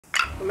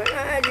Before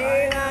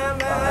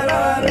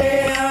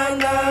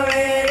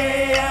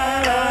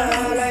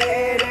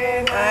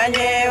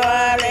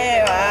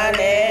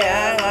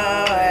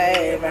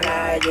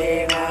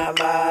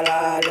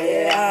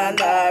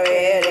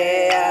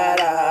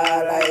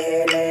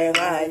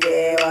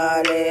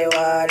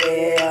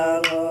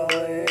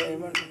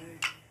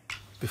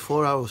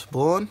I was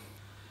born,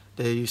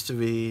 there used to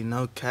be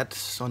no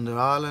cats on the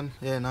island.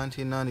 Yeah,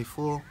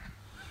 1994.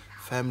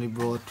 Family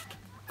brought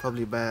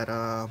probably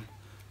about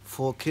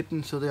 4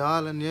 kittens to the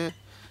island, yeah.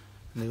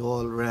 And they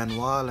all ran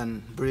wild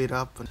and breed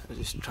up, and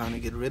just trying to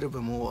get rid of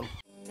them all.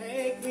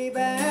 Take me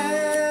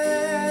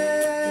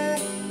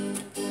back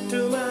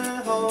to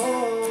my home,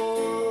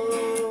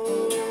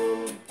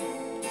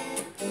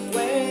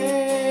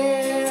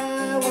 where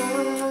I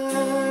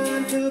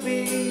want to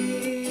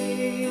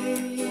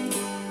be,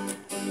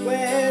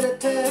 where the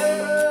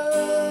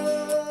turtles.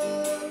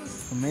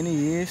 For many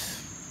years,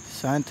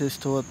 scientists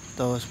thought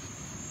those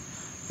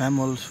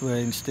mammals were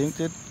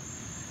extincted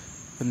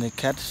when the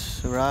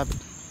cats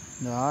arrived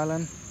on the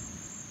island.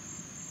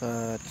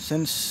 But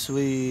since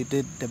we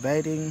did the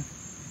baiting,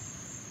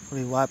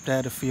 we wiped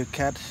out a few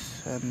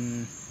cats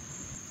and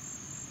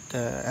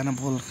the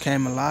animal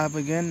came alive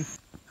again.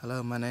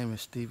 Hello, my name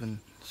is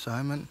Stephen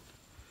Simon.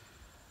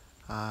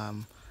 I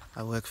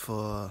work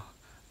for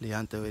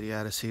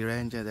li-Anthawirriyarra Sea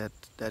Ranger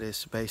that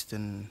is based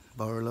in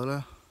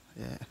Barnabas.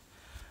 Yeah.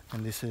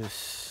 And this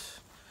is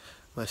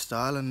West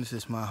Island. This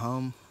is my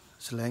home.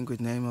 The language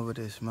name of it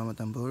is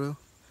Mamadathamburru.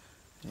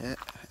 Yeah,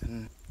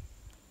 and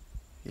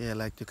yeah, I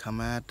like to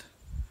come out,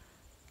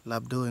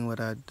 love doing what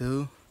I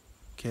do,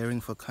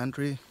 caring for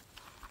country,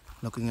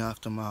 looking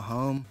after my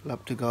home.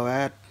 Love to go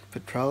out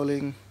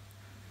patrolling,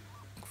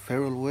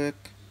 feral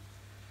work,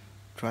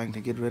 trying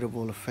to get rid of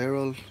all the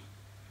feral,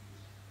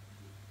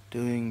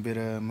 doing a bit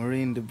of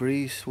marine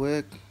debris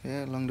work,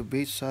 yeah, along the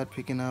beach side,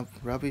 picking up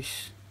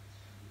rubbish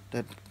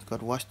that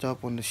got washed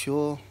up on the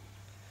shore.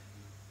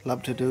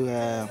 Love to do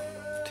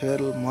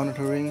turtle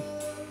monitoring.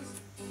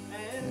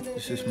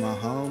 This is my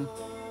home.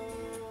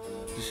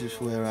 This is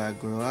where I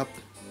grew up.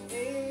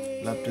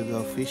 Love to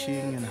go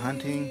fishing and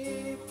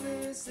hunting.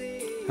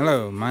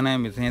 Hello, my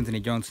name is Anthony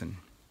Johnson.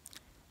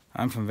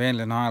 I'm from Van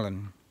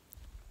Island.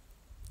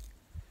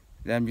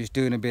 I'm just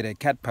doing a bit of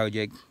cat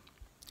project,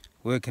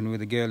 working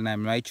with a girl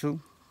named Rachel,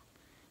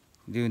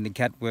 doing the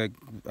cat work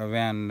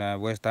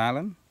around West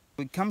Island.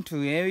 We come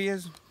to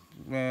areas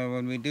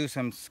when we do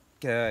some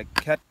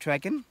cat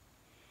tracking.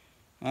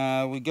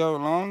 We go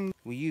along,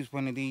 we use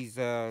one of these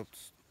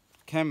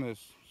cameras,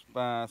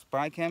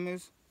 spy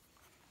cameras.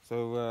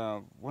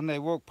 So when they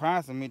walk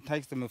past them, it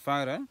takes them a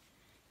photo.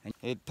 And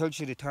it tells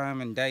you the time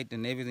and date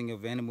and everything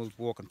of animals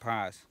walking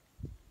past.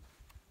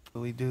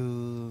 We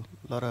do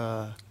a lot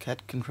of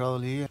cat control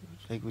here.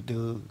 Like we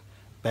do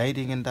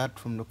baiting and that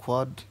from the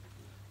quad,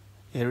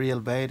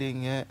 aerial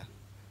baiting, yeah,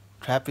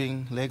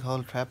 trapping, leg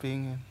hold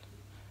trapping,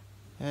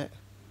 yeah.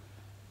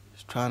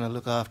 Just trying to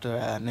look after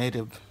our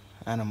native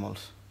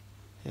animals.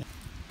 Yeah.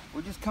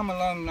 We just come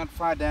along not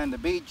far down the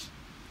beach.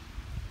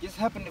 Just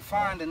happened to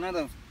find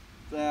another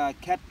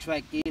cat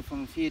track here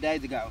from a few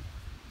days ago.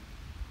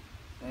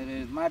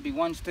 There might be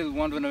one still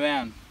wandering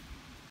around.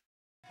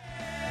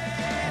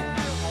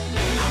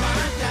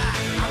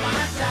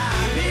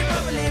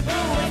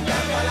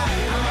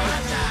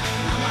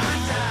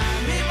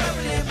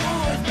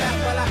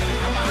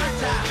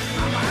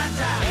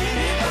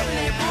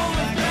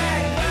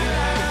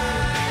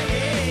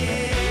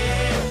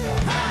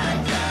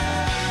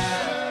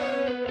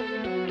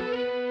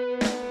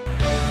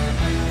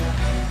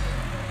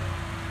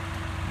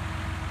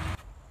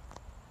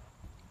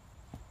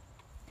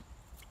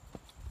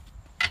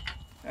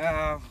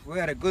 We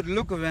had a good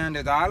look around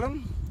the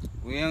island.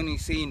 We only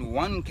seen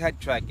one cat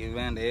track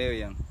around the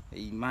area.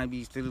 He might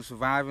be still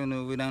surviving,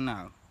 or we don't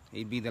know.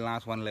 He'd be the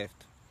last one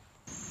left.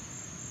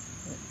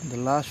 In the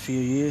last few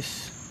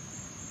years,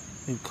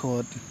 we've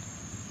caught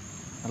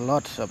a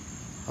lot of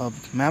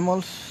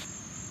mammals,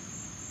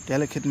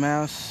 delicate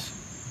mouse,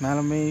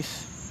 malamies.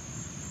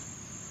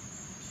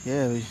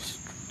 Yeah, we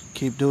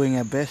keep doing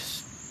our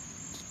best,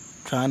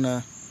 trying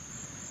to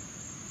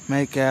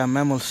make our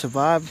mammals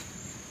survive,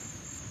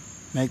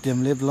 make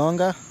them live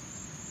longer.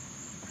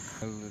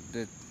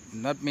 There's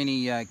not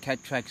many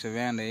cat tracks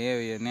around the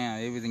area now.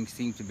 Everything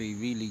seems to be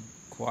really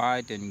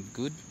quiet and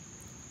good.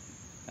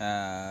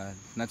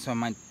 Not so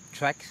much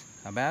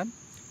tracks about.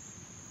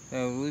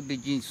 So we've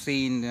been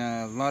seeing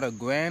a lot of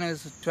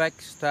guanas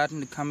tracks starting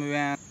to come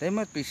around. They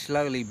must be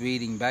slowly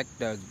breeding back,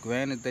 those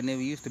guanas. They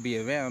never used to be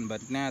around,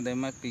 but now they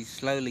must be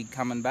slowly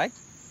coming back.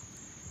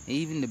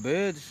 Even the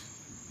birds,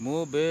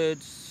 more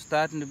birds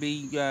starting to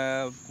be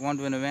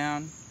wandering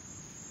around.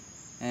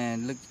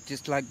 And look,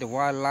 just like the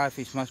wildlife,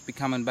 it must be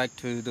coming back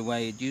to the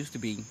way it used to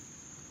be.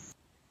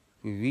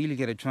 We really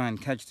got to try and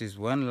catch this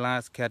one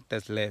last cat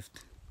that's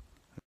left.